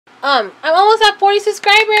I'm almost at 40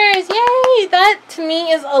 subscribers. Yay! That to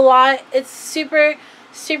me is a lot. It's super,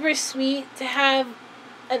 super sweet to have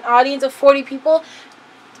an audience of 40 people.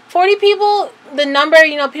 40 people, the number,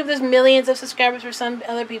 you know, people, there's millions of subscribers for some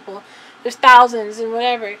other people. There's thousands and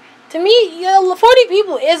whatever. To me, you know, 40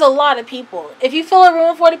 people is a lot of people. If you fill a room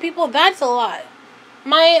with 40 people, that's a lot.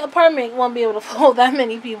 My apartment won't be able to hold that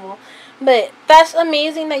many people. But that's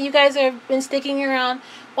amazing that you guys have been sticking around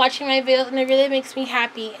watching my videos, and it really makes me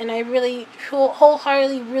happy. And I really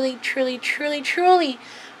wholeheartedly, really, truly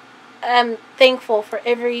am thankful for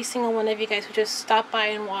every single one of you guys who just stop by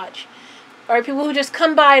and watch. Or people who just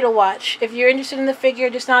come by to watch. If you're interested in the figure,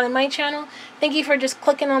 just not in my channel, thank you for just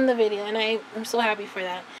clicking on the video, and I'm so happy for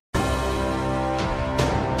that.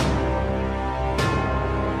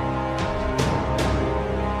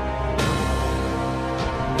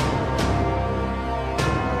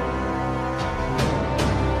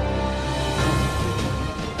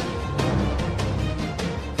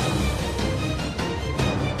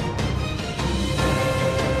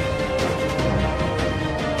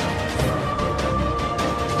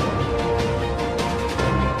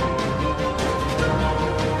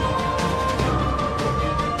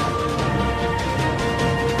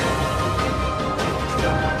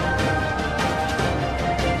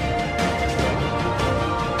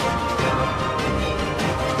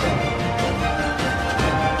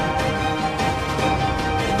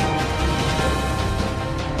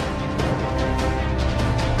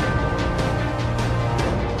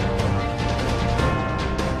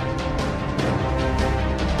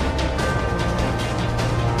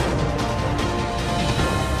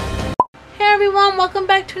 Welcome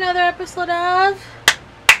back to another episode of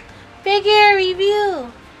Figure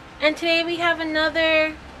Review. And today we have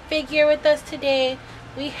another figure with us today.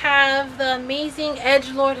 We have the amazing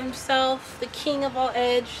edgelord himself, the king of all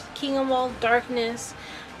edge, the king of all darkness.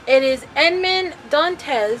 It is Edmond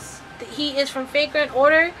Dantès. He is from Vagrant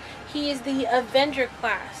Order. He is the Avenger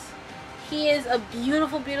class. He is a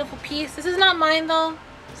beautiful, beautiful piece. This is not mine though.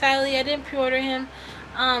 Sadly, I didn't pre-order him.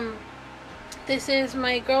 This is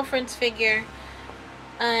my girlfriend's figure.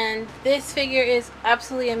 And this figure is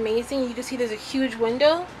absolutely amazing. You can see there's a huge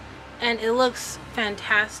window and it looks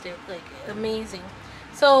fantastic, like amazing.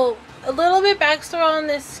 So a little bit backstory on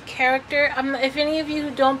this character. If any of you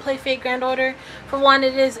who don't play Vagrant Order, for one,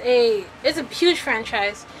 it's a huge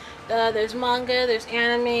franchise. There's manga, there's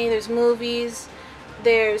anime, there's movies,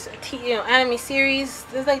 there's anime series.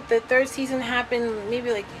 There's like the 3rd season happened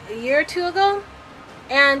maybe like a year or two ago,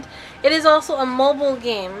 and it is also a mobile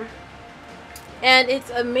game. And it's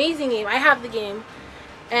an amazing game. I have the game.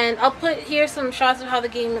 And I'll put here some shots of how the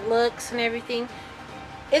game looks and everything.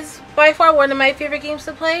 It's by far one of my favorite games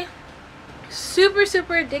to play. Super,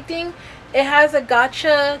 super addicting. It has a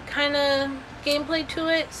gacha kind of gameplay to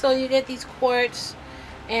it. So you get these quartz.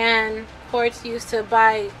 And quartz used to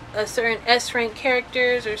buy a certain S-rank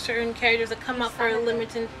characters or certain characters that come out for a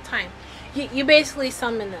limited time. You basically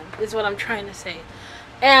summon them, is what I'm trying to say.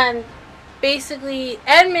 And basically,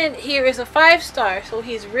 Edmond here is a 5-star, so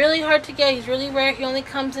he's really hard to get. He's really rare. He only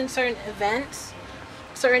comes in certain events,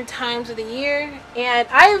 certain times of the year, and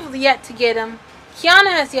I've yet to get him. Kiana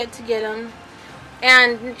has yet to get him,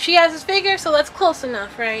 and she has his figure, so that's close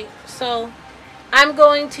enough, right? So I'm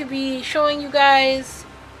going to be showing you guys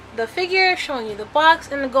the figure, showing you the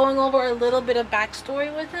box, and going over a little bit of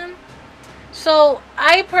backstory with him. So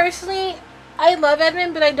I personally, I love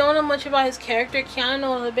Edmond, but I don't know much about his character. Kiana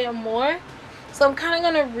knows a little bit more. So I'm kind of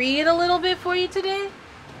going to read a little bit for you today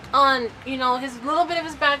on, you know, his little bit of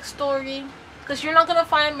his backstory. Because you're not going to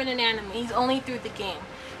find him in an anime. He's only through the game.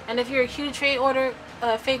 And if you're a huge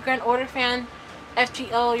Vagrant Order fan,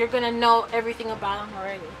 FGO, you're going to know everything about him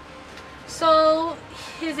already. So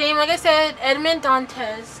his name, like I said, Edmond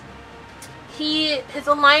Dantès. His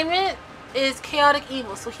alignment is chaotic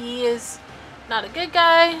evil. So he is not a good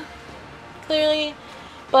guy, clearly,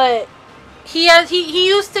 but he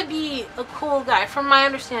used to be a cool guy from my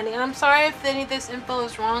understanding, and I'm sorry if any of this info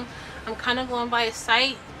is wrong. I'm kind of going by his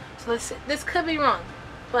site, so this could be wrong,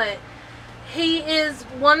 but he is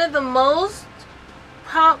one of the most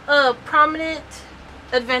prominent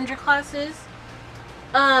Avenger classes.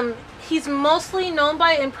 He's mostly known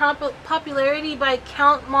by in popularity by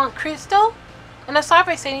Count Monte Cristo, and I'm sorry if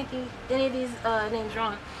I say any of these names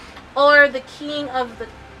wrong, or the King of the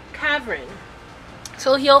Cavern.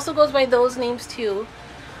 So he also goes by those names too.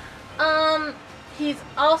 He's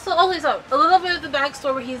also, a little bit of the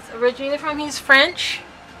backstory where he's originated from. He's French,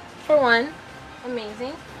 for one.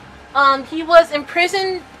 Amazing. He was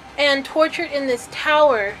imprisoned and tortured in this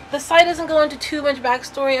tower. The site doesn't go into too much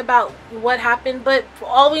backstory about what happened, but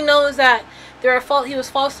all we know is that he was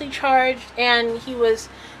falsely charged, and he was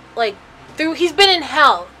like he's been in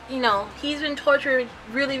hell, you know, he's been tortured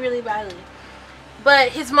really, really badly. But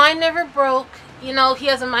his mind never broke, you know, he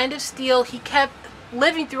has a mind of steel. He kept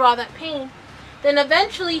living through all that pain. Then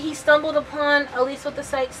eventually he stumbled upon, at least what the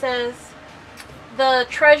site says, the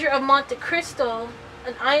treasure of Monte Cristo,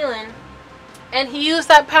 an island, and he used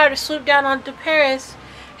that power to swoop down onto Paris,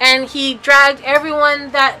 and he dragged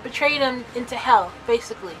everyone that betrayed him into hell,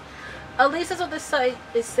 basically. At least that's what the site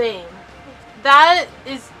is saying. That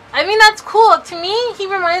is, I mean, that's cool. To me, he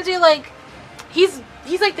reminds me, like, he's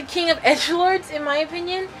like the king of edgelords, in my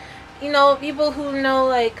opinion. You know, people who know,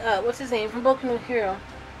 like, what's his name from Boku no Hero.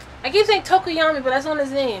 I keep saying Tokoyami, but that's not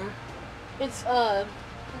his name. It's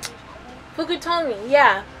Fukutomi.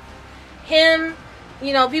 Yeah, him.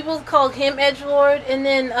 You know, people call him edgelord, and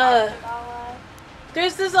then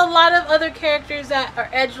there's a lot of other characters that are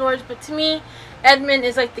edgelords, but to me, Edmond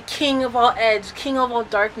is like the king of all edge, king of all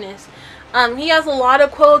darkness. He has a lot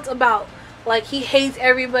of quotes about, like, he hates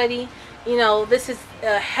everybody. You know, this is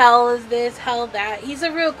hell is this, hell that. He's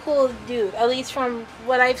a real cool dude, at least from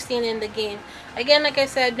what I've seen in the game. Again, like I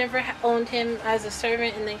said, never owned him as a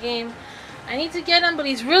servant in the game. I need to get him, but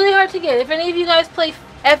he's really hard to get. If any of you guys play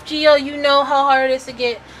FGO, you know how hard it is to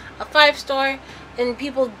get a 5-star, and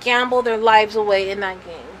people gamble their lives away in that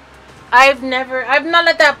game. I'm not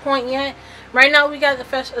at that point yet. Right now we got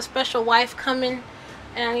a special wife coming,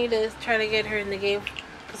 and I need to try to get her in the game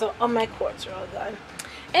because all my quartz are all gone.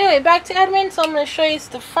 Anyway, back to Edmond. So I'm going to show you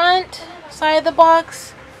the front side of the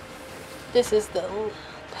box. This is the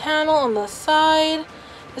panel on the side.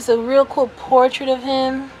 This is a real cool portrait of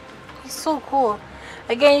him. He's so cool.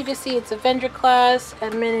 Again, you can see it's Avenger class.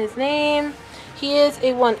 Edmond, his name. He is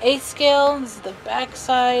a 1/8 scale. This is the back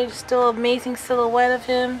side. Still amazing silhouette of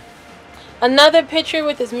him. Another picture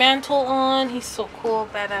with his mantle on. He's so cool,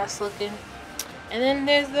 badass looking. And then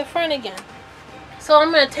there's the front again. So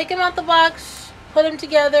I'm going to take him out the box, put him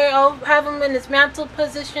together. I'll have him in his mantle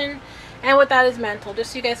position and without his mantle,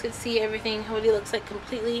 just so you guys can see everything, what he looks like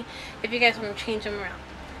completely, if you guys want to change him around.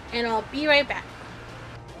 And I'll be right back.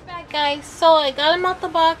 We're back, guys. So I got him out the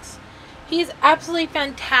box. He's absolutely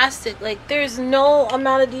fantastic. Like, there's no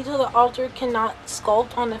amount of detail that ALTAiR cannot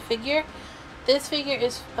sculpt on the figure. This figure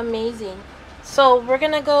is amazing. So we're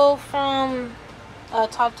gonna go from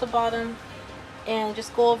top to bottom and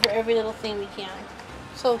just go over every little thing we can.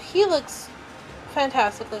 So he looks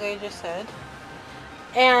fantastic, like I just said.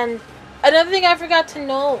 And another thing I forgot to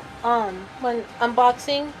note when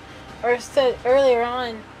unboxing, or said earlier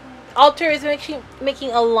on, ALTAiR is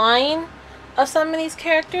making a line of some of these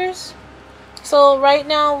characters. So right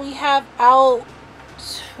now we have out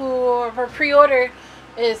for pre-order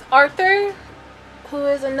is Arthur, who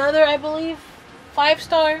is another, I believe,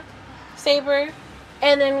 5-star saber,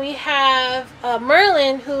 and then we have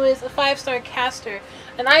Merlin, who is a 5-star caster,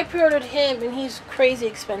 and I pre-ordered him, and he's crazy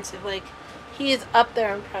expensive. Like, he is up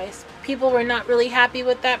there in price. People were not really happy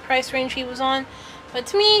with that price range he was on, but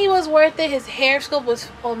to me he was worth it. His hair sculpt was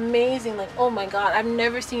amazing. Like, oh my god, I've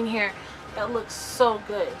never seen hair that looks so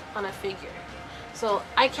good on a figure. So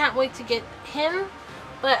I can't wait to get him,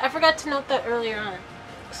 but I forgot to note that earlier on.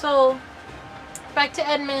 So back to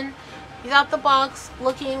Edmond. He's out the box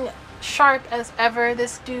looking sharp as ever.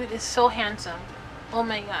 This dude is so handsome. Oh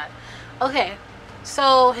my god. Okay,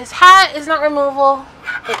 so his hat is not removable.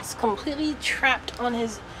 It's completely trapped on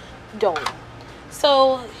his dome.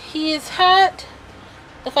 So his hat,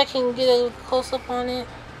 if I can get a close up on it,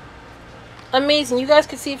 amazing. You guys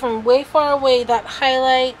can see from way far away that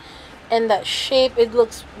highlight and that shape. It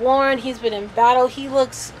looks worn. He's been in battle. He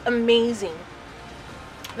looks amazing.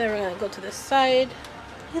 Then we're gonna go to the side.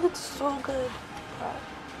 He looks so good.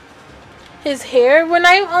 His hair, when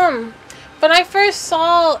I first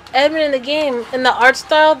saw Edmond in the game, in the art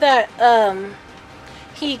style that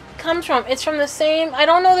he comes from, it's from the same, I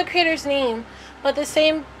don't know the creator's name, but the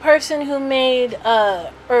same person who made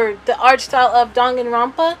or the art style of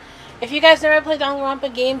Danganronpa. If you guys never played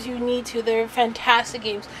Danganronpa games, you need to. They're fantastic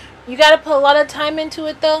games. You gotta put a lot of time into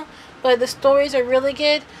it though, but the stories are really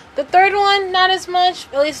good. The third one, not as much.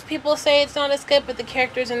 At least people say it's not as good, but the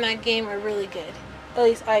characters in that game are really good. At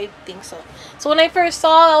least I think so. So when I first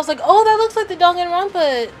saw it, I was like, oh, that looks like the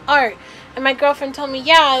Danganronpa art. And my girlfriend told me,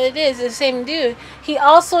 yeah, it is. It's the same dude. He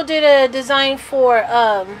also did a design for,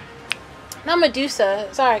 not Medusa,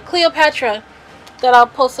 sorry, Cleopatra, that I'll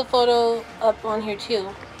post a photo up on here too.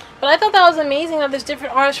 But I thought that was amazing that there's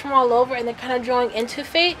different artists from all over and they're kind of drawing into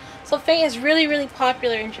Fate. So Fate is really, really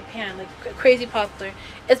popular in Japan, like crazy popular.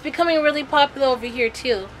 It's becoming really popular over here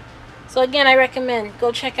too. So again, I recommend,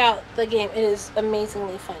 go check out the game. It is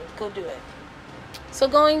amazingly fun. Go do it. So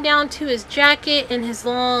going down to his jacket and his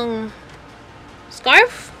long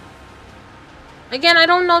scarf. Again, I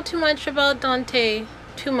don't know too much about Dante.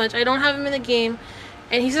 Too much. I don't have him in the game.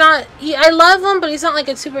 And he's not... I love him, but he's not like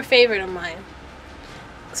a super favorite of mine.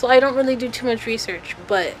 So I don't really do too much research.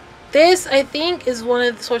 But this, I think, is one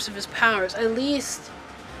of the sources of his powers. At least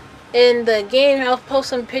in the game. I'll post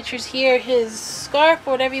some pictures here. His scarf,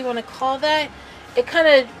 or whatever you want to call that, it kind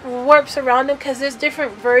of warps around him because there's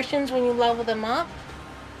different versions when you level them up.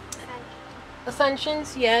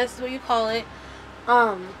 Ascensions, yes, what you call it.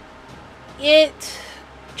 It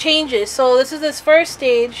changes. So this is his first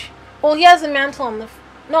stage. Well, he has a mantle on the...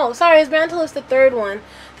 No, sorry, his mantle is the third one.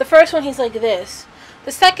 The first one, he's like this.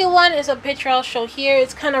 The second one is a picture I'll show here.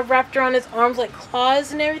 It's kind of wrapped around his arms like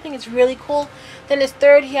claws and everything. It's really cool. Then his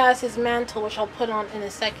third, he has his mantle, which I'll put on in a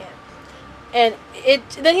second. And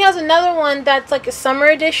then he has another one that's like a summer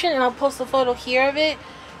edition, and I'll post a photo here of it.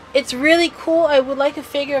 It's really cool. I would like a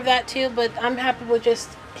figure of that too, but I'm happy with just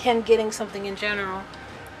him getting something in general.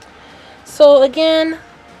 So again,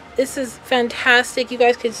 this is fantastic. You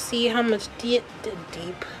guys can see how much deep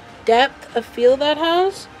depth of field that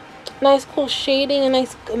has. Nice cool shading, a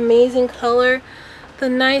nice amazing color. The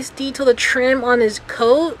nice detail, the trim on his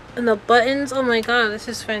coat and the buttons. Oh my god, this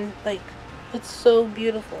is it's so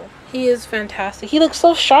beautiful. He is fantastic. He looks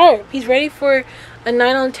so sharp. He's ready for a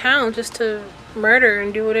night on town just to murder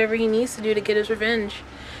and do whatever he needs to do to get his revenge.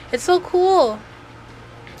 It's so cool.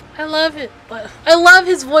 I love it. But I love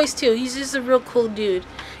his voice too. He's just a real cool dude.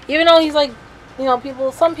 Even though he's like, you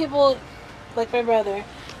know, some people like my brother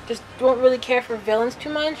just don't really care for villains too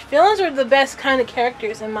much. Villains are the best kind of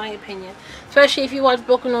characters in my opinion. Especially if you watch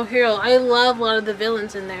Boku no Hero. I love a lot of the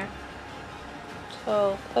villains in there.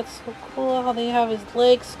 So that's so cool how they have his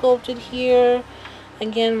legs sculpted here.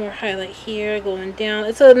 Again, more highlight here going down.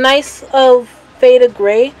 It's a nice faded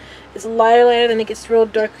gray. It's lighter, then it gets real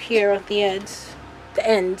dark here at the ends.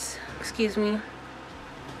 Excuse me.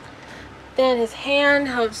 Then his hand,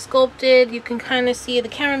 how it's sculpted. You can kind of see, the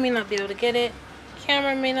camera may not be able to get it.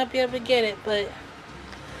 But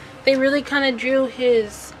they really kind of drew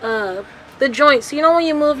his the joints. So you know when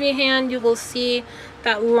you move your hand, you will see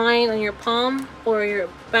that line on your palm or your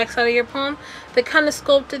backside of your palm. They kind of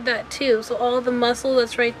sculpted that too. So all the muscle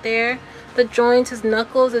that's right there, the joints, his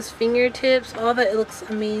knuckles, his fingertips, all that, it looks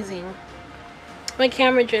amazing. My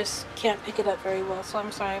camera just can't pick it up very well, so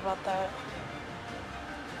I'm sorry about that.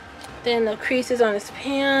 Then the creases on his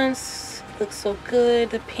pants. Looks so good.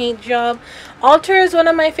 The paint job. ALTAiR is one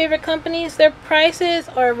of my favorite companies. Their prices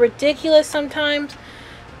are ridiculous sometimes,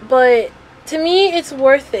 but to me it's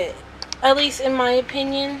worth it, at least in my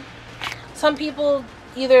opinion. Some people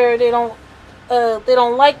either they don't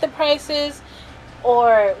like the prices,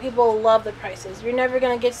 or people love the prices. You're never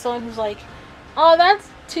gonna get someone who's like, oh, that's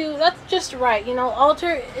just right. You know,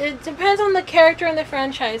 ALTAiR, it depends on the character and the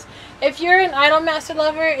franchise. If you're an Idolmaster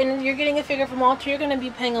lover and you're getting a figure from ALTAiR, you're going to be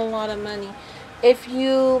paying a lot of money. If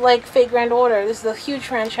you like Fate Grand Order, this is a huge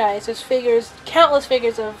franchise. There's figures, countless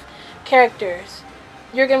figures of characters.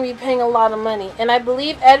 You're going to be paying a lot of money. And I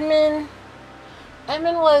believe Edmond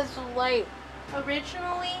was like...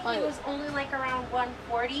 Originally, he was only like around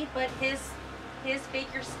 140, but his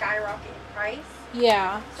figure skyrocketed in price.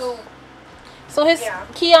 Yeah. So his, yeah.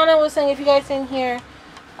 Kiana was saying, if you guys didn't hear,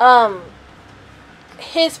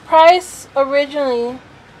 his price originally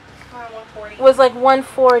was like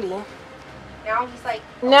 140. Now he's like...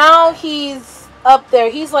 Now he's up there.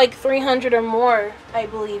 He's like 300 or more, I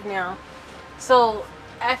believe now. So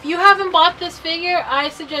if you haven't bought this figure, I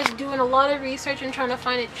suggest doing a lot of research and trying to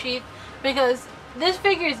find it cheap, because this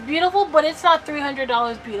figure is beautiful, but it's not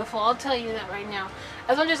 $300 beautiful. I'll tell you that right now.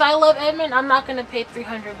 As much as I love Edmond, I'm not going to pay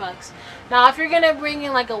 300 bucks. Now, if you're going to bring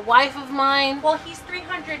in like a wife of mine... Well, he's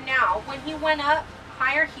 300 now. When he went up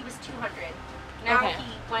higher, he was 200. Now okay.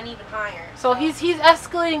 He went even higher. So he's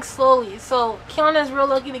escalating slowly. So Kiana's real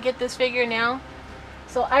lucky to get this figure now.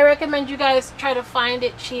 So I recommend you guys try to find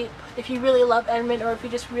it cheap if you really love Edmond, or if you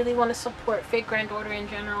just really want to support Fate Grand Order in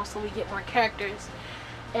general, so we get more characters.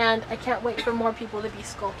 And I can't wait for more people to be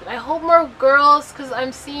sculpted. I hope more girls, because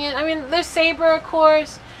I'm seeing... I mean, there's Saber, of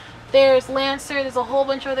course. There's Lancer. There's a whole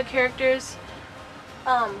bunch of other characters.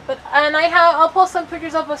 I'll post some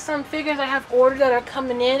pictures up of some figures I have ordered that are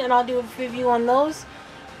coming in, and I'll do a review on those.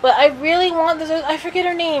 But I really want this... I forget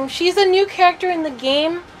her name. She's a new character in the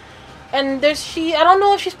game. And I don't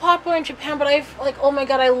know if she's popular in Japan, but oh my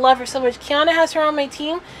god, I love her so much. Kiana has her on my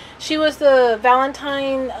team. She was the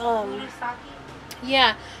Valentine...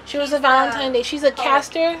 Yeah, she was a Valentine Day. She's a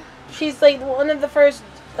caster. She's like one of the first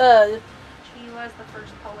was the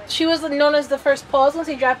first poet. She was known as the first poet. I was going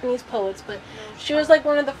to say Japanese poets, but she was like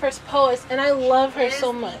one of the first poets, and I love her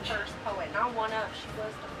so much. The first poet, not one of. She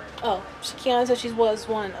was the first. Oh, Kiana said she was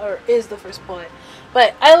one, or is the first poet.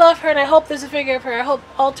 But I love her, and I hope there's a figure of her. I hope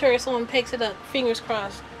ALTAiR, someone picks it up. Fingers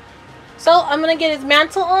crossed. So I'm going to get his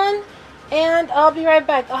mantle on, and I'll be right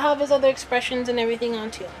back. I'll have his other expressions and everything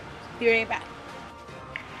on too. Be right back.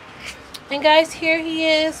 And guys, here he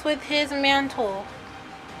is with his mantle.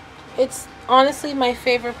 It's honestly my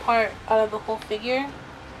favorite part out of the whole figure.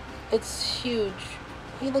 It's huge.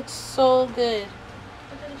 He looks so good.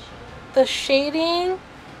 The shading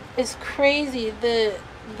is crazy. The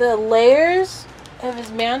layers of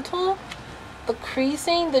his mantle, the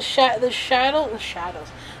creasing, the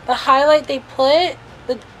shadows, the highlight they put,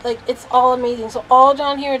 it's all amazing. So all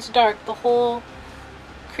down here it's dark, the whole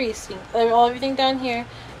creasing, everything down here.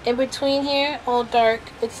 In between here, all dark.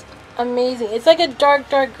 It's amazing. It's like a dark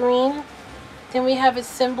green. Then we have a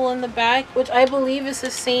symbol in the back, which I believe is the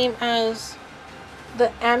same as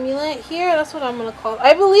the amulet here. That's what I'm going to call it.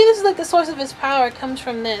 I believe this is like the source of his power. It comes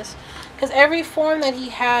from this. Because every form that he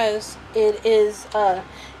has, it is,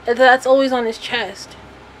 that's always on his chest.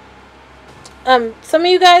 Some of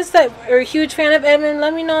you guys that are a huge fan of Edmond,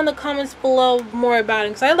 let me know in the comments below more about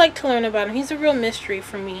him. Because I like to learn about him. He's a real mystery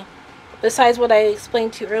for me. Besides what I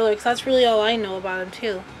explained to you earlier, because that's really all I know about him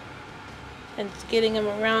too. And getting him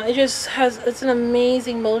around, it's an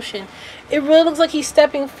amazing motion. It really looks like he's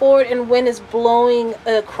stepping forward and wind is blowing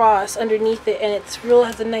across underneath it, and it's real,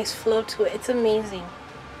 has a nice flow to it. It's amazing.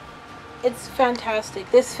 It's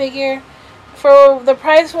fantastic. This figure, for the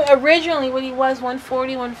price originally when he was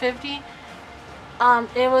 $140,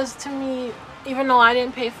 $150, it was, to me, even though I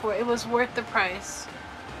didn't pay for it, it was worth the price.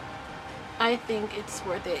 I think it's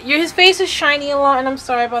worth it. His face is shiny a lot, and I'm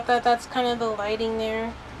sorry about that. That's kind of the lighting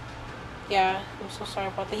there. Yeah, I'm so sorry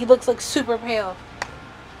about that. He looks like super pale,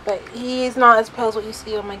 but he's not as pale as what you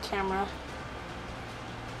see on my camera.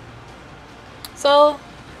 So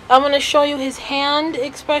I'm going to show you his hand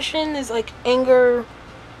expression is like anger,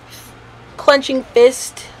 clenching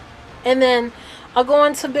fist, and then I'll go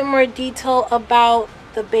into a bit more detail about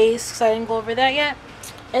the base because I didn't go over that yet.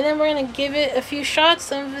 And then we're going to give it a few shots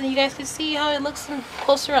so you guys can see how it looks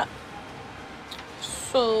closer up.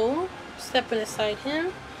 So, stepping aside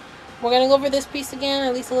him. We're going to go over this piece again,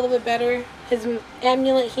 at least a little bit better. His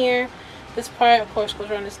amulet here. This part, of course, goes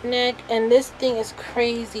around his neck. And this thing is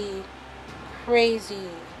crazy. Crazy.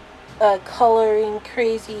 Coloring,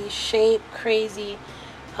 crazy. Shape, crazy.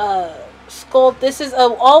 Sculpt. This is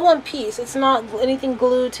all one piece. It's not anything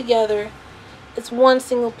glued together. It's one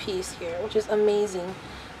single piece here, which is amazing.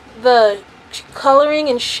 The coloring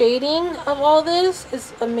and shading of all this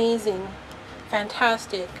is amazing.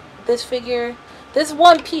 Fantastic. This figure, this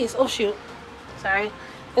one piece, oh shoot, sorry.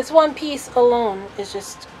 This one piece alone is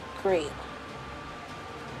just great.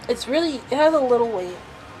 It's really, it has a little weight.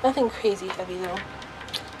 Nothing crazy heavy though.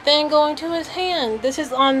 Then going to his hand. This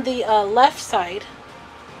is on the left side.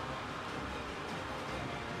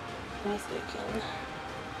 Let me see again.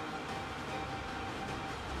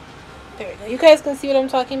 There we go. You guys can see what I'm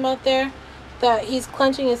talking about there. That he's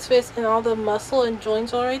clenching his fist and all the muscle and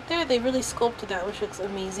joints are right there. They really sculpted that, which looks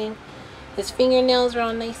amazing. His fingernails are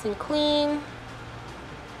all nice and clean.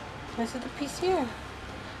 This is the piece here.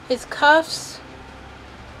 His cuffs.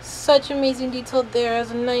 Such amazing detail there.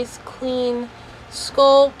 Has a nice clean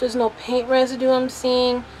sculpt. There's no paint residue I'm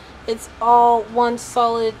seeing. It's all one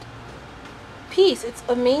solid piece. It's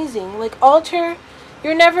amazing. Like ALTAiR,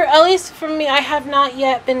 you're never, at least for me, I have not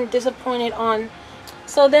yet been disappointed on.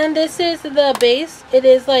 So then this is the base. It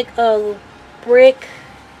is like a brick,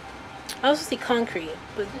 I also see concrete,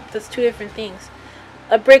 but that's two different things.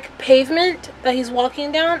 A brick pavement that he's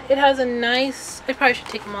walking down. It has a nice, I probably should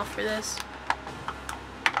take him off for this.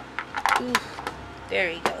 Ooh, there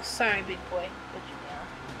you go. Sorry, big boy. Put you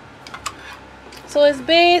down. So his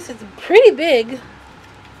base, it's pretty big.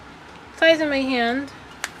 Size of my hand.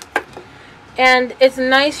 And it's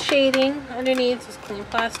nice shading underneath. It's clean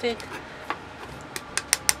plastic.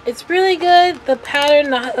 It's really good. The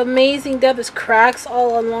pattern, the amazing depth. There's cracks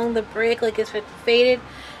all along the brick, like it's faded,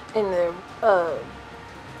 and they're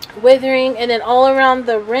withering. And then all around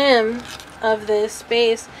the rim of this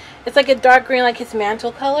space, it's like a dark green, like his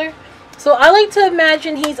mantle color. So I like to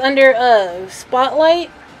imagine he's under a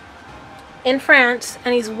spotlight in France,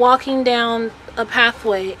 and he's walking down a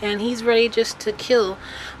pathway, and he's ready just to kill.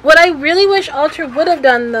 What I really wish ALTAiR would have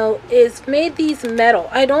done though is made these metal.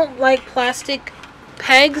 I don't like plastic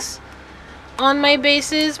pegs on my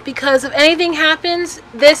bases because if anything happens,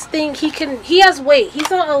 this thing, he has weight. He's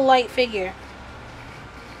not a light figure.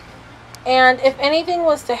 And if anything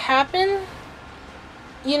was to happen,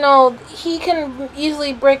 you know, he can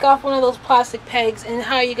easily break off one of those plastic pegs, and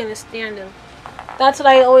how are you going to stand him? That's what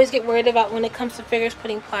I always get worried about when it comes to figures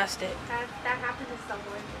putting plastic. That happened to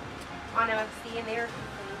someone on OFC, and they were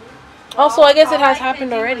complaining. Also, I guess it has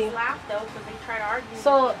happened already. Laugh, though, because they tried arguing.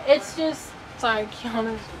 So it's just, sorry,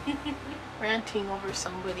 Kiana's ranting over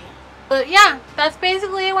somebody. But yeah, that's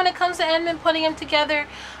basically it when it comes to Edmond putting them together.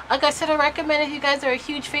 Like I said, I recommend if you guys are a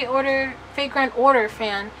huge Fate Grand Order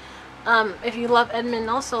fan. If you love Edmond,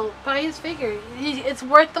 also buy his figure. It's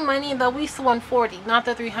worth the money, at least the 140, not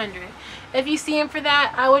the 300. If you see him for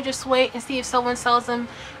that, I would just wait and see if someone sells them,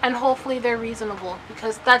 and hopefully they're reasonable,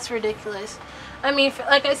 because that's ridiculous. I mean,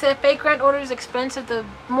 like I said, Fate Grand Order is expensive. The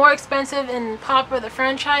more expensive in Pop or the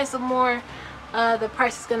franchise, the more the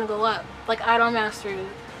price is gonna go up. Like Idolmaster,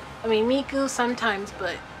 I mean Miku sometimes,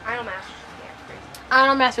 but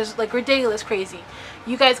Idolmaster's like ridiculous crazy.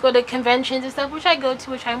 You guys go to conventions and stuff, which I go to,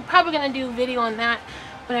 which I'm probably gonna do a video on that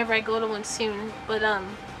whenever I go to one soon. But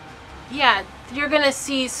yeah, you're gonna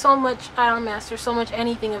see so much Idolmaster, so much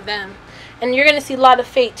anything of them, and you're gonna see a lot of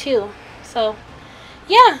Fate too. So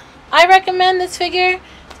yeah, I recommend this figure.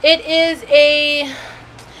 It is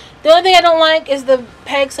the only thing I don't like is the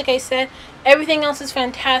pegs, like I said. Everything else is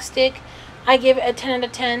fantastic. I give it a 10 out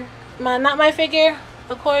of 10. Not my figure,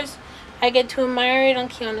 of course. I get to admire it on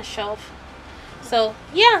Kiana's shelf. So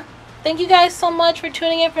yeah, thank you guys so much for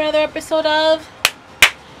tuning in for another episode of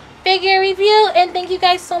Figure Review, and thank you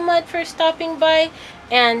guys so much for stopping by.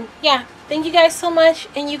 And yeah, thank you guys so much,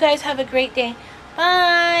 and you guys have a great day.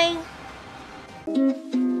 Bye.